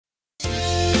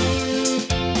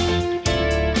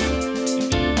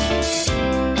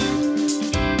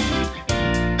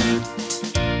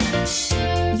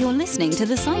to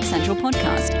the Psych Central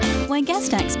podcast, where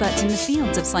guest experts in the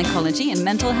fields of psychology and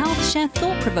mental health share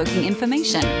thought-provoking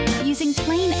information using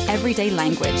plain, everyday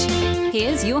language.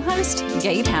 Here's your host,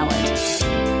 Gabe Howard.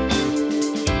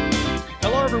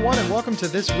 Hello, everyone, and welcome to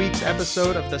this week's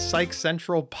episode of the Psych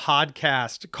Central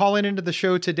podcast. Calling into the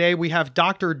show today, we have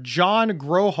Dr. John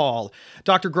Grohol.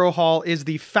 Dr. Grohol is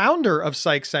the founder of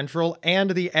Psych Central and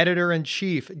the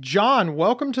editor-in-chief. John,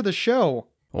 welcome to the show.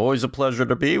 Always a pleasure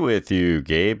to be with you,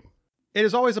 Gabe. It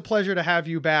is always a pleasure to have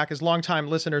you back. As longtime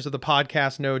listeners of the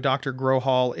podcast know, Dr.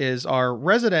 Grohol is our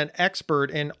resident expert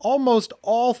in almost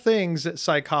all things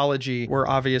psychology. We're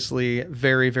obviously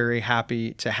very, very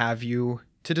happy to have you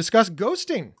to discuss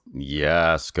ghosting.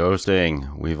 Yes,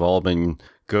 ghosting. We've all been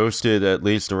ghosted at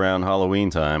least around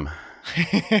Halloween time.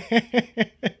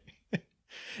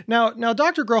 Now,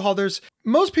 Dr. Grohol,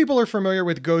 most people are familiar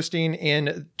with ghosting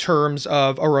in terms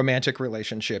of a romantic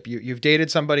relationship. You've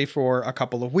dated somebody for a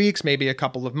couple of weeks, maybe a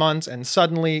couple of months, and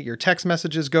suddenly your text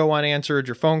messages go unanswered,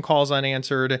 your phone calls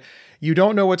unanswered. You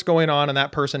don't know what's going on, and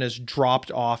that person is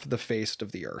dropped off the face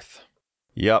of the earth.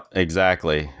 Yep,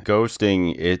 exactly.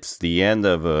 Ghosting, it's the end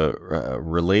of a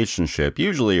relationship,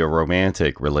 usually a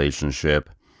romantic relationship,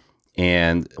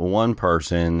 and one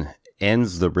person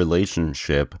ends the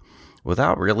relationship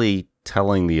without really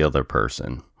telling the other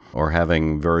person or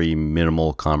having very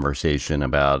minimal conversation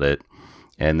about it.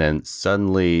 And then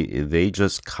suddenly they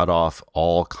just cut off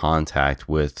all contact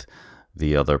with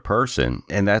the other person.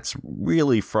 And that's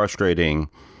really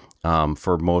frustrating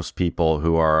for most people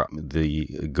who are the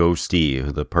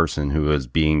ghostee, the person who is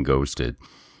being ghosted,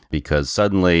 because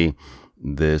suddenly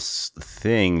this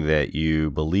thing that you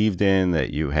believed in,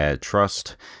 that you had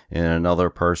trust in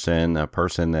another person, a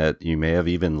person that you may have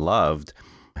even loved,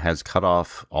 has cut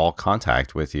off all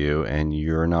contact with you, and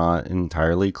you're not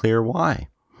entirely clear why.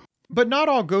 But not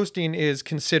all ghosting is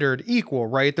considered equal,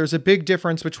 right? There's a big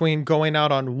difference between going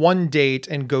out on one date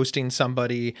and ghosting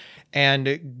somebody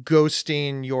and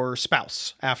ghosting your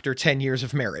spouse after 10 years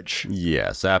of marriage.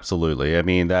 Yes, absolutely. I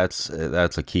mean, that's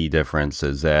a key difference,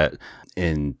 is that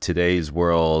in today's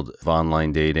world of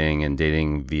online dating and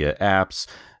dating via apps,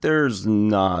 there's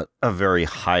not a very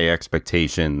high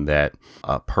expectation that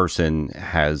a person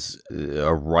has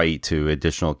a right to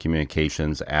additional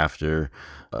communications after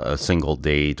a single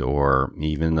date or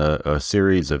even a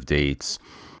series of dates.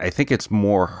 I think it's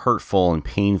more hurtful and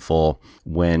painful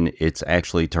when it's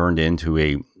actually turned into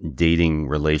a dating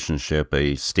relationship,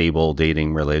 a stable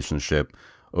dating relationship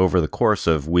over the course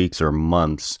of weeks or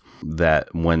months,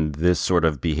 that when this sort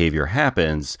of behavior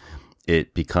happens,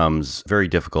 it becomes very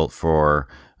difficult for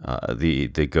the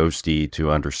ghostee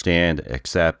to understand,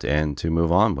 accept, and to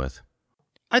move on with.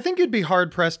 I think you'd be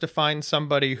hard-pressed to find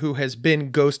somebody who has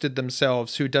been ghosted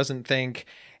themselves who doesn't think,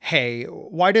 hey,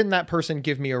 why didn't that person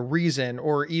give me a reason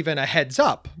or even a heads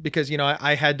up? Because,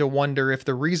 I had to wonder if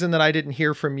the reason that I didn't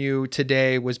hear from you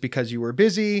today was because you were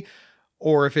busy,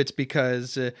 or if it's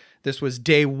because this was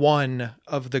day one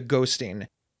of the ghosting.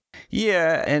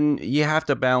 Yeah, and you have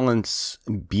to balance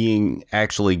being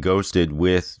actually ghosted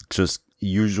with just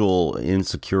usual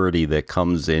insecurity that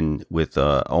comes in with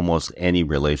almost any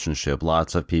relationship.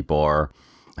 Lots of people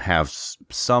have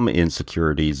some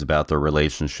insecurities about their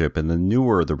relationship, and the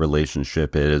newer the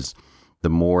relationship is, the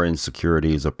more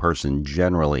insecurities a person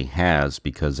generally has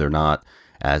because they're not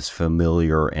as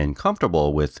familiar and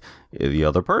comfortable with the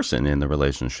other person in the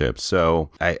relationship. So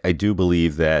I do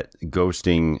believe that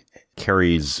ghosting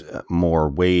carries more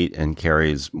weight and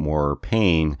carries more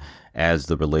pain as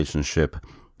the relationship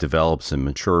develops and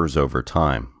matures over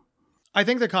time. I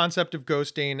think the concept of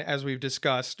ghosting, as we've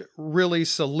discussed, really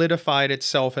solidified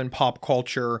itself in pop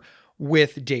culture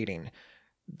with dating.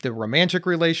 The romantic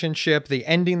relationship, the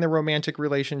ending the romantic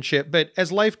relationship. But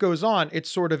as life goes on,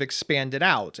 it's sort of expanded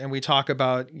out. And we talk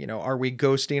about, are we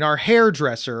ghosting our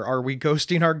hairdresser? Are we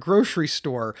ghosting our grocery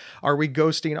store? Are we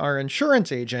ghosting our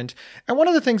insurance agent? And one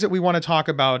of the things that we want to talk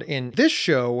about in this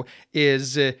show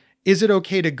is it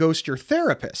okay to ghost your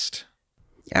therapist?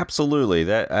 Absolutely.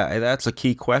 That's a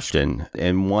key question,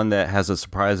 and one that has a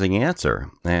surprising answer.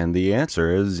 And the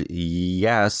answer is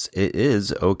yes, it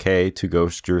is okay to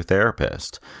ghost your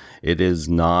therapist. It is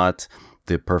not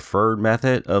the preferred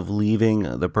method of leaving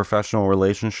the professional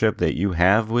relationship that you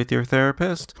have with your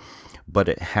therapist, but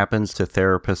it happens to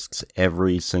therapists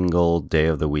every single day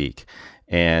of the week.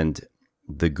 And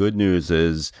the good news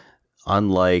is,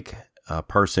 unlike a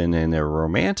person in a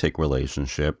romantic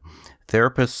relationship,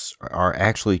 therapists are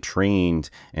actually trained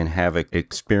and have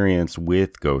experience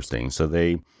with ghosting. So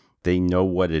they know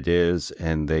what it is,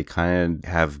 and they kind of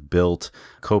have built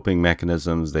coping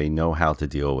mechanisms. They know how to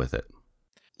deal with it.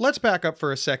 Let's back up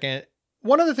for a second.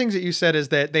 One of the things that you said is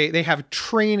that they have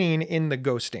training in the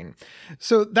ghosting.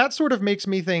 So that sort of makes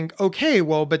me think, okay,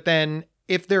 well, but then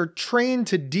if they're trained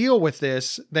to deal with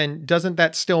this, then doesn't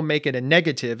that still make it a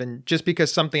negative? And just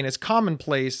because something is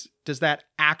commonplace, does that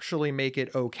actually make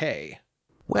it okay?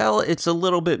 Well, it's a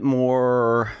little bit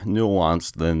more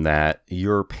nuanced than that.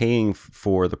 You're paying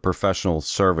for the professional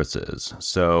services.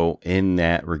 So in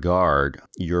that regard,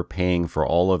 you're paying for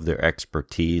all of their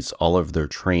expertise, all of their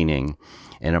training.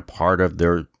 And a part of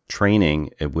their training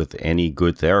with any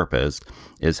good therapist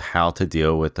is how to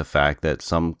deal with the fact that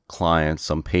some clients,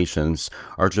 some patients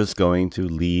are just going to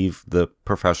leave the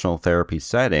professional therapy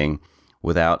setting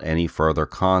without any further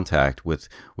contact with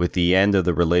the end of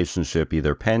the relationship,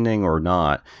 either pending or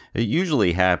not. It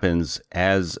usually happens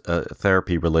as a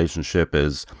therapy relationship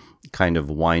is kind of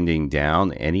winding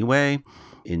down anyway.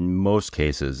 In most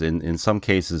cases, in some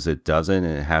cases it doesn't.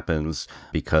 It happens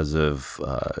because of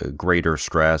greater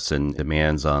stress and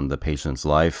demands on the patient's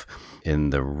life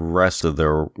in the rest of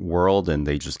their world, and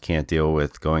they just can't deal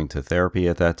with going to therapy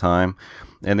at that time.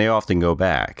 And they often go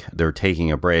back. They're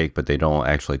taking a break, but they don't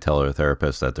actually tell their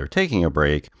therapist that they're taking a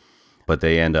break, but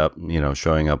they end up,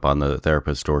 showing up on the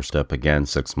therapist's doorstep again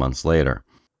 6 months later.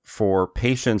 For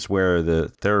patients where the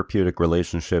therapeutic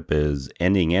relationship is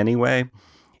ending anyway,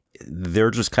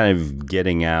 they're just kind of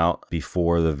getting out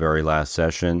before the very last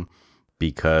session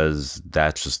because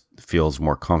that just feels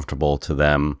more comfortable to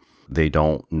them. They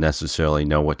don't necessarily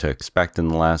know what to expect in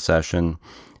the last session.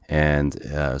 And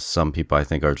some people, I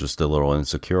think, are just a little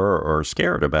insecure or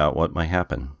scared about what might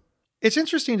happen. It's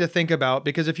interesting to think about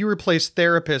because if you replace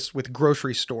therapists with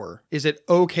grocery store, is it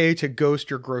okay to ghost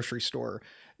your grocery store?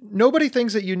 Nobody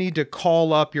thinks that you need to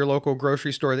call up your local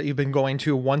grocery store that you've been going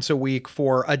to once a week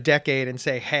for a decade and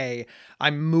say, hey,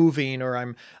 I'm moving or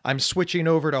I'm switching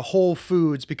over to Whole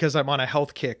Foods because I'm on a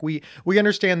health kick. We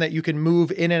understand that you can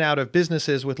move in and out of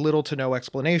businesses with little to no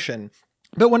explanation.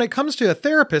 But when it comes to a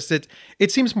therapist,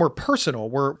 it seems more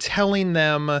personal. We're telling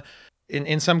them,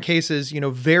 in some cases,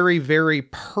 very, very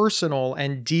personal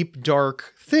and deep,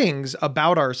 dark things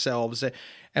about ourselves.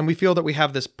 And we feel that we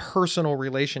have this personal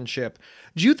relationship.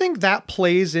 Do you think that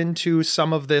plays into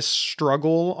some of this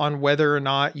struggle on whether or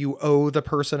not you owe the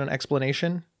person an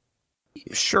explanation?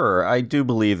 Sure. I do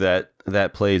believe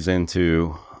that plays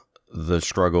into the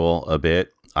struggle a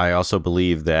bit. I also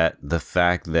believe that the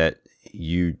fact that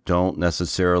you don't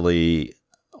necessarily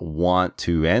want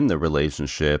to end the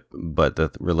relationship, but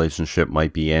the relationship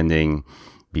might be ending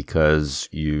because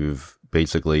you've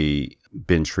basically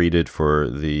been treated for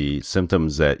the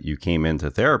symptoms that you came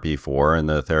into therapy for, and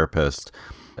the therapist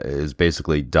is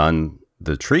basically done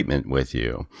the treatment with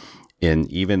you.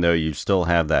 And even though you still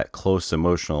have that close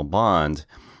emotional bond,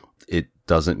 it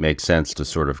doesn't make sense to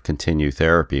sort of continue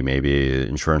therapy. Maybe an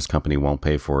insurance company won't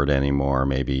pay for it anymore.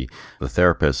 Maybe the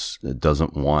therapist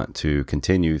doesn't want to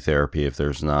continue therapy if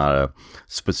there's not a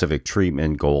specific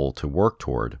treatment goal to work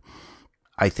toward.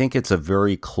 I think it's a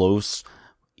very close,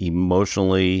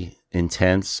 emotionally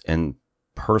intense and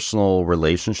personal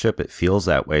relationship. It feels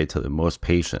that way to the most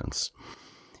patients.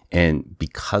 And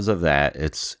because of that,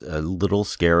 it's a little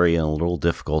scary and a little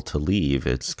difficult to leave.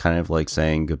 It's kind of like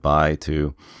saying goodbye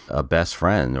to a best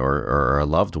friend or a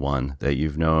loved one that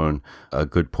you've known a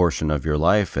good portion of your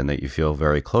life and that you feel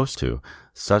very close to.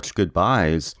 Such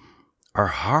goodbyes are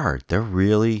hard. They're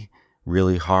really,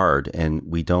 really hard. And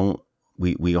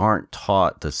we aren't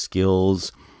taught the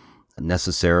skills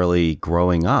necessarily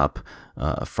growing up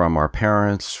from our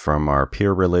parents, from our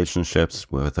peer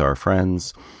relationships with our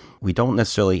friends. We don't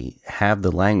necessarily have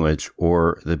the language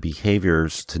or the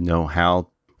behaviors to know how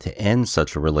to end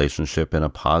such a relationship in a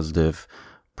positive,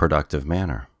 productive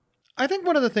manner. I think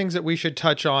one of the things that we should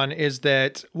touch on is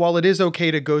that while it is okay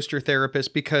to ghost your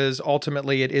therapist because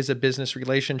ultimately it is a business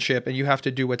relationship and you have to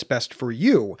do what's best for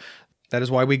you, that is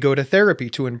why we go to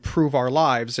therapy, to improve our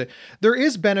lives. There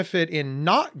is benefit in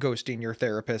not ghosting your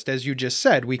therapist. As you just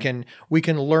said, we can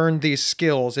learn these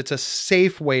skills. It's a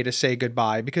safe way to say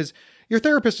goodbye because your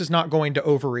therapist is not going to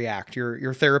overreact.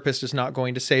 Your therapist is not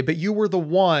going to say, but you were the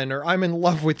one, or I'm in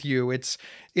love with you. It's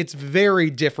very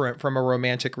different from a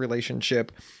romantic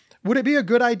relationship. Would it be a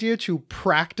good idea to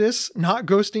practice not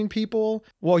ghosting people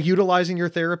while utilizing your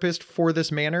therapist for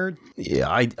this manner? Yeah,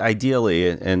 ideally,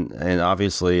 and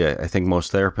obviously, I think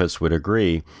most therapists would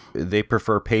agree, they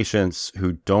prefer patients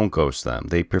who don't ghost them.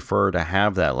 They prefer to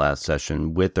have that last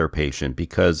session with their patient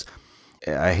because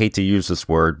I hate to use this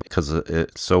word because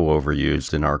it's so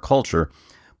overused in our culture,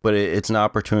 but it's an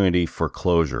opportunity for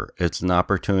closure. It's an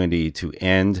opportunity to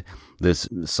end this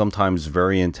sometimes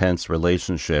very intense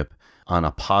relationship on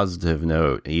a positive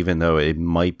note, even though it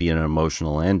might be an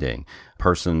emotional ending.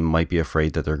 Person might be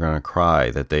afraid that they're going to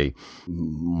cry, that they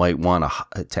might want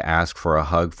to ask for a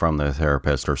hug from their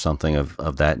therapist or something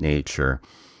of that nature.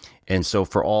 And so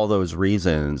for all those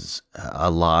reasons, a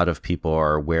lot of people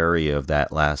are wary of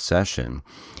that last session.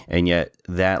 And yet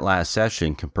that last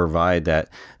session can provide that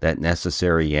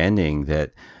necessary ending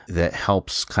that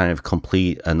helps kind of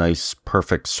complete a nice,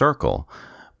 perfect circle,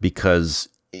 because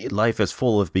life is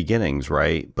full of beginnings,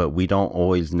 right? But we don't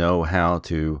always know how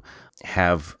to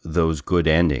have those good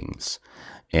endings.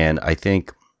 And I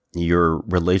think your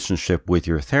relationship with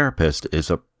your therapist is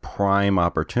a prime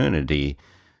opportunity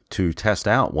to test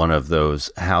out one of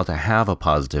those, how to have a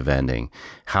positive ending,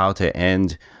 how to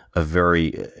end a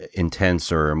very intense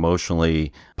or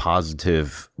emotionally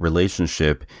positive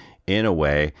relationship in a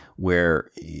way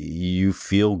where you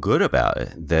feel good about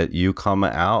it, that you come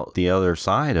out the other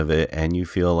side of it and you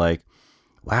feel like,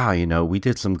 wow, we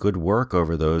did some good work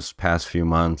over those past few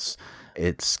months.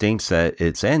 It stinks that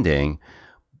it's ending,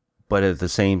 but at the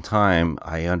same time,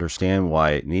 I understand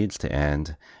why it needs to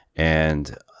end.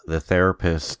 And the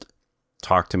therapist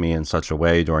talked to me in such a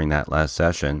way during that last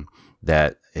session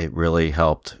that it really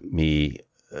helped me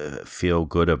feel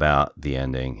good about the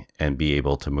ending and be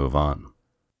able to move on.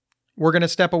 We're going to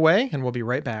step away and we'll be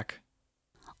right back.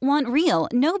 Want real,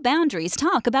 no boundaries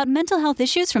talk about mental health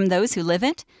issues from those who live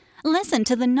it? Listen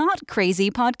to the Not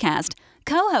Crazy podcast,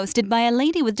 co-hosted by a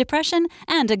lady with depression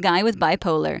and a guy with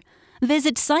bipolar.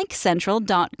 Visit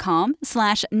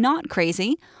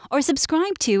psychcentral.com/notcrazy or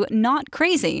subscribe to Not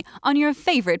Crazy on your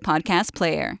favorite podcast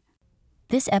player.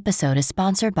 This episode is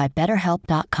sponsored by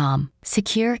BetterHelp.com.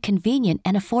 Secure, convenient,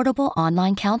 and affordable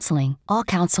online counseling. All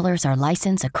counselors are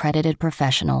licensed, accredited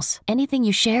professionals. Anything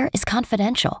you share is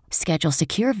confidential. Schedule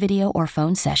secure video or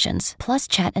phone sessions, plus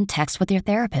chat and text with your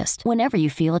therapist whenever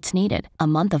you feel it's needed. A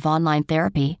month of online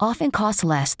therapy often costs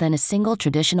less than a single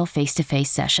traditional face-to-face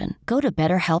session. Go to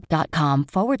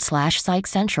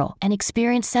BetterHelp.com/PsychCentral and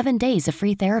experience 7 days of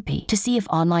free therapy to see if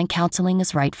online counseling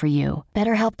is right for you.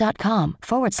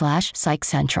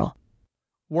 BetterHelp.com/PsychCentral.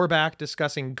 We're back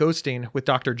discussing ghosting with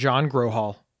Dr. John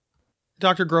Grohol.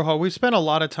 Dr. Grohol, we've spent a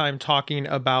lot of time talking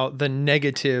about the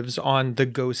negatives on the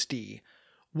ghostee.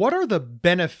 What are the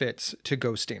benefits to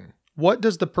ghosting? What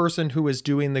does the person who is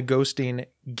doing the ghosting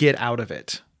get out of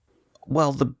it?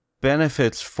 Well, the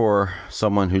benefits for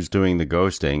someone who's doing the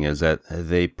ghosting is that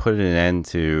they put an end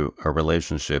to a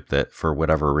relationship that for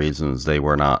whatever reasons they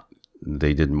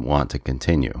didn't want to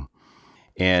continue.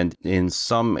 And in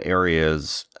some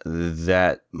areas,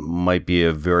 that might be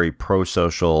a very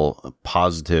pro-social,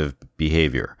 positive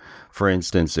behavior. For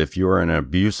instance, if you're in an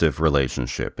abusive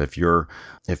relationship, if you're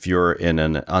in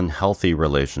an unhealthy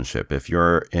relationship, if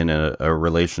you're in a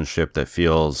relationship that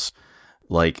feels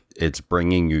like it's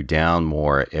bringing you down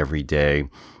more every day,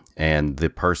 and the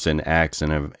person acts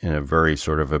in a very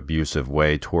sort of abusive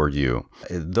way toward you,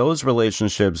 those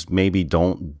relationships maybe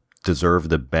don't deserve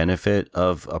the benefit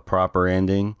of a proper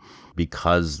ending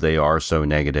because they are so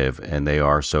negative and they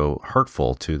are so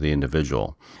hurtful to the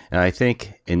individual. And I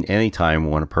think in any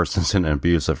time when a person's in an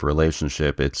abusive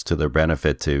relationship, it's to their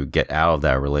benefit to get out of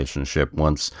that relationship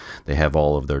once they have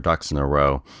all of their ducks in a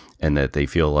row and that they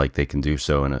feel like they can do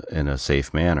so in a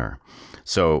safe manner.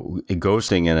 So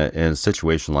ghosting in a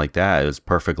situation like that is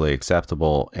perfectly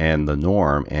acceptable and the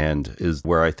norm, and is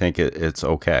where I think it's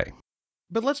okay.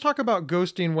 But let's talk about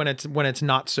ghosting when it's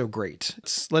not so great.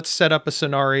 Let's set up a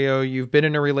scenario. You've been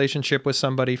in a relationship with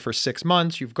somebody for 6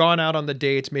 months. You've gone out on the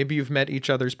dates. Maybe you've met each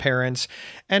other's parents.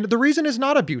 And the reason is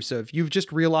not abusive. You've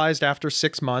just realized after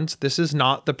 6 months, this is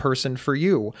not the person for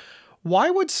you. Why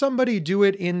would somebody do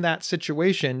it in that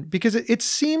situation? Because it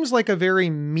seems like a very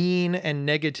mean and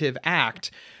negative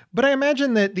act. But I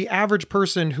imagine that the average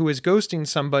person who is ghosting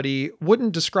somebody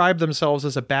wouldn't describe themselves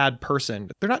as a bad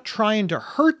person. They're not trying to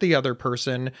hurt the other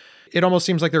person. It almost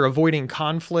seems like they're avoiding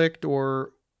conflict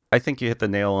or... I think you hit the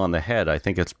nail on the head. I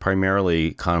think it's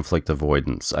primarily conflict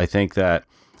avoidance. I think that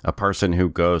a person who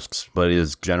ghosts but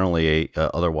is generally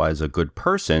otherwise a good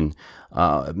person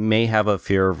may have a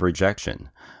fear of rejection.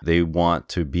 They want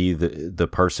to be the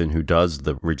person who does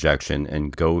the rejection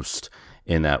and ghost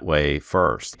in that way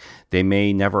first. They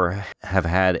may never have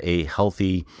had a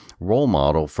healthy role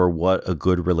model for what a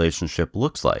good relationship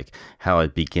looks like, how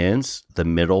it begins, the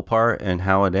middle part, and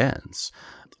how it ends.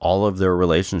 All of their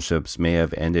relationships may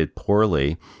have ended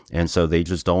poorly, and so they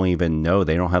just don't even know.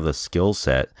 They don't have the skill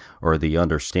set or the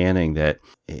understanding that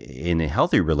in a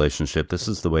healthy relationship, this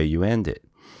is the way you end it.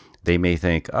 They may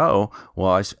think, oh,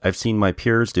 well, I've seen my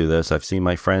peers do this. I've seen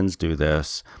my friends do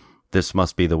this. This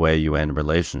must be the way you end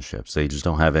relationships. They just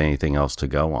don't have anything else to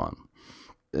go on.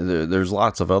 there's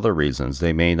lots of other reasons.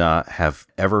 They may not have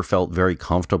ever felt very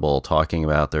comfortable talking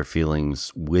about their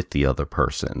feelings with the other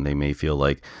person. They may feel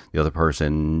like the other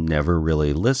person never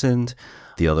really listened.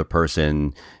 The other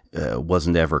person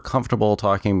wasn't ever comfortable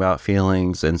talking about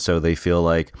feelings. And so they feel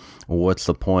like, what's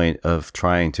the point of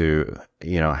trying to,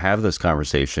 have this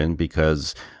conversation,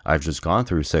 because I've just gone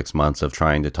through 6 months of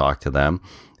trying to talk to them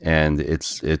and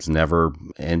it's never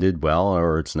ended well,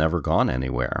 or it's never gone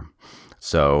anywhere.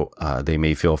 So they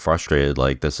may feel frustrated,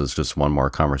 like this is just one more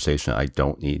conversation I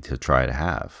don't need to try to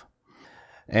have.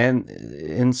 And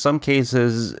in some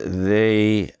cases,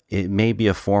 it may be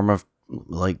a form of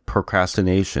like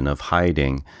procrastination, of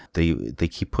hiding. They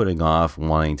keep putting off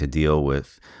wanting to deal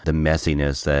with the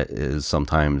messiness that is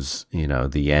sometimes,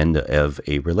 the end of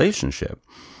a relationship.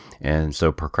 And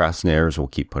so procrastinators will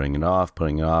keep putting it off.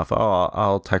 Oh,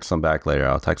 I'll text them back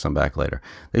later.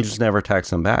 They just never text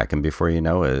them back. And before you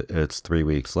know it, it's 3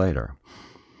 weeks later.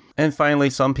 And finally,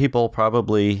 some people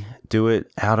probably do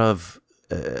it out of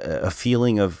a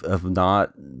feeling of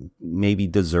not maybe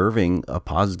deserving a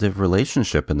positive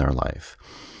relationship in their life,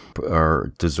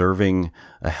 or deserving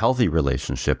a healthy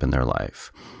relationship in their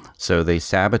life. So they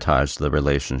sabotage the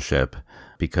relationship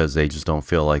because they just don't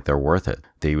feel like they're worth it.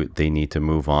 They need to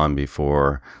move on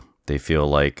before they feel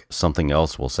like something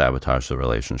else will sabotage the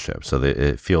relationship. So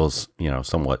it feels,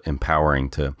 somewhat empowering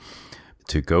to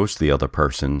ghost the other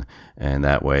person, and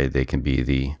that way they can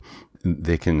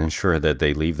ensure that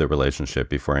they leave the relationship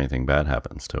before anything bad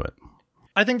happens to it.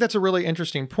 I think that's a really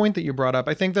interesting point that you brought up.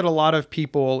 I think that a lot of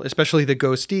people, especially the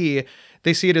ghostee,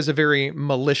 they see it as a very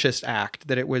malicious act,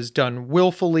 that it was done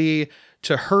willfully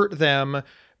to hurt them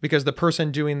because the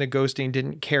person doing the ghosting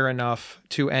didn't care enough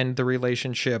to end the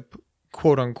relationship,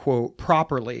 quote unquote,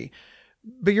 properly.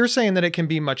 But you're saying that it can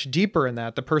be much deeper in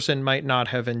that. The person might not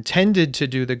have intended to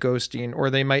do the ghosting, or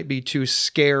they might be too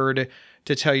scared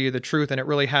to tell you the truth. And it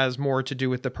really has more to do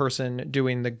with the person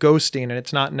doing the ghosting. And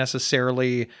it's not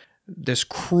necessarily this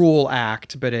cruel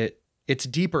act, but it's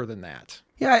deeper than that.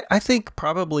 Yeah, I think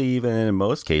probably even in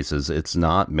most cases, it's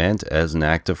not meant as an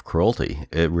act of cruelty.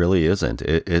 It really isn't.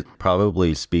 It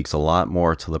probably speaks a lot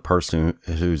more to the person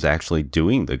who's actually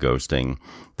doing the ghosting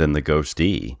than the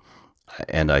ghostee.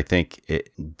 And I think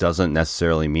it doesn't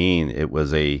necessarily mean it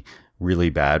was a really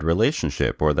bad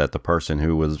relationship, or that the person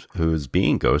who's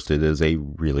being ghosted is a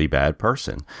really bad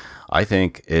person. I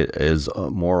think it is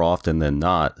more often than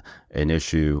not an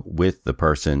issue with the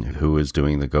person who is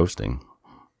doing the ghosting.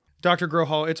 Dr.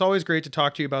 Grohol, it's always great to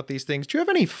talk to you about these things. Do you have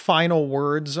any final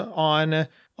words on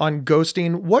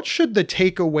ghosting? What should the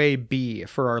takeaway be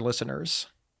for our listeners?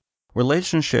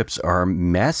 Relationships are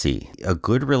messy. A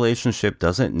good relationship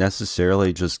doesn't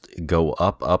necessarily just go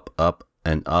up, up, up,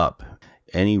 and up.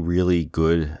 Any really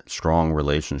good, strong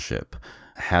relationship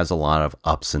has a lot of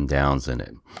ups and downs in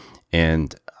it.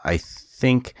 And I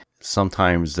think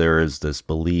sometimes there is this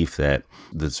belief,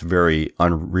 this very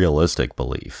unrealistic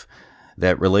belief,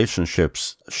 that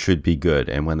relationships should be good.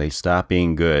 And when they stop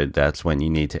being good, that's when you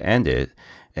need to end it.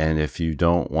 And if you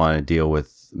don't want to deal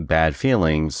with bad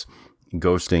feelings,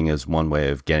 ghosting is one way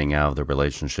of getting out of the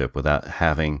relationship without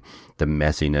having the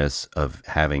messiness of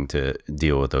having to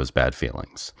deal with those bad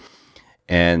feelings.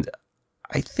 And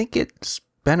I think it's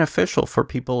beneficial for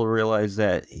people to realize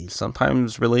that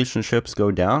sometimes relationships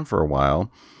go down for a while.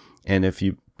 And if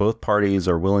both parties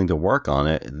are willing to work on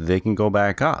it, they can go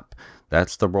back up.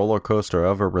 That's the roller coaster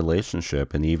of a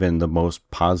relationship. And even the most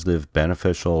positive,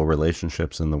 beneficial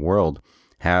relationships in the world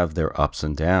have their ups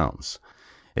and downs.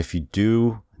 If you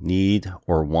do need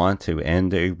or want to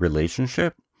end a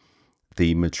relationship,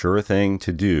 the mature thing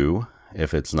to do,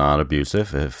 if it's not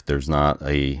abusive, if there's not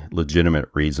a legitimate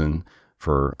reason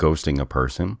for ghosting a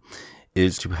person,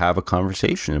 is to have a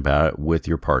conversation about it with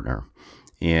your partner.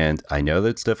 And I know that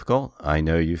it's difficult. I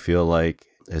know you feel like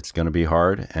it's going to be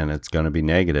hard and it's going to be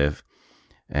negative,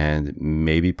 and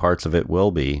maybe parts of it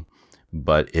will be,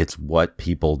 but it's what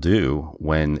people do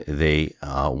when they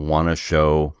want to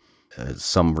show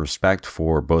some respect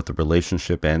for both the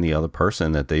relationship and the other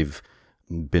person that they've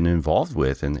been involved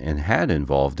with and had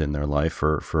involved in their life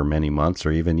for many months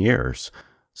or even years.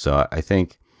 So I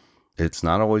think it's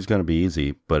not always going to be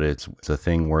easy, but it's a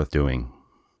thing worth doing.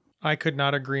 I could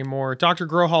not agree more. Dr.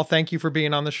 Grohol, thank you for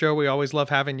being on the show. We always love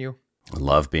having you. I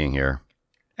love being here.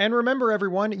 And remember,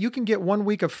 everyone, you can get 1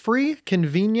 week of free,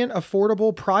 convenient,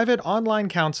 affordable, private online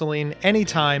counseling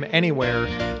anytime, anywhere,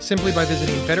 simply by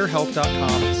visiting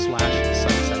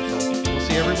betterhelp.com/PsychCentral. We'll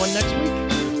see everyone next week.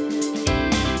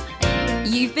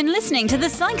 You've been listening to the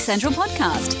Psych Central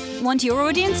podcast. Want your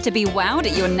audience to be wowed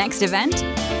at your next event?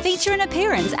 Feature an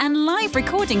appearance and live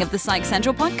recording of the Psych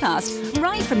Central podcast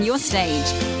right from your stage.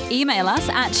 Email us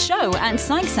at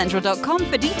show@psychcentral.com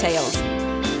for details.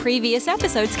 Previous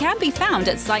episodes can be found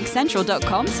at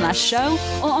psychcentral.com/show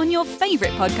or on your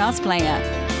favorite podcast player.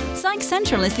 Psych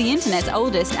Central is the internet's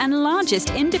oldest and largest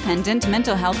independent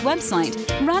mental health website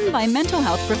run by mental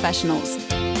health professionals.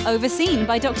 Overseen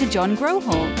by Dr. John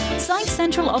Grohol, Psych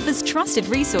Central offers trusted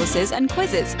resources and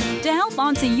quizzes to help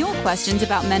answer your questions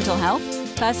about mental health,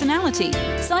 personality,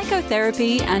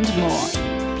 psychotherapy, and more.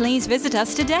 Please visit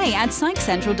us today at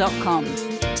psychcentral.com.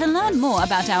 To learn more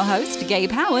about our host,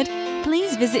 Gabe Howard,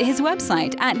 please visit his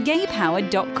website at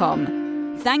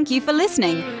gabehoward.com. Thank you for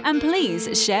listening, and please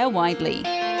share widely.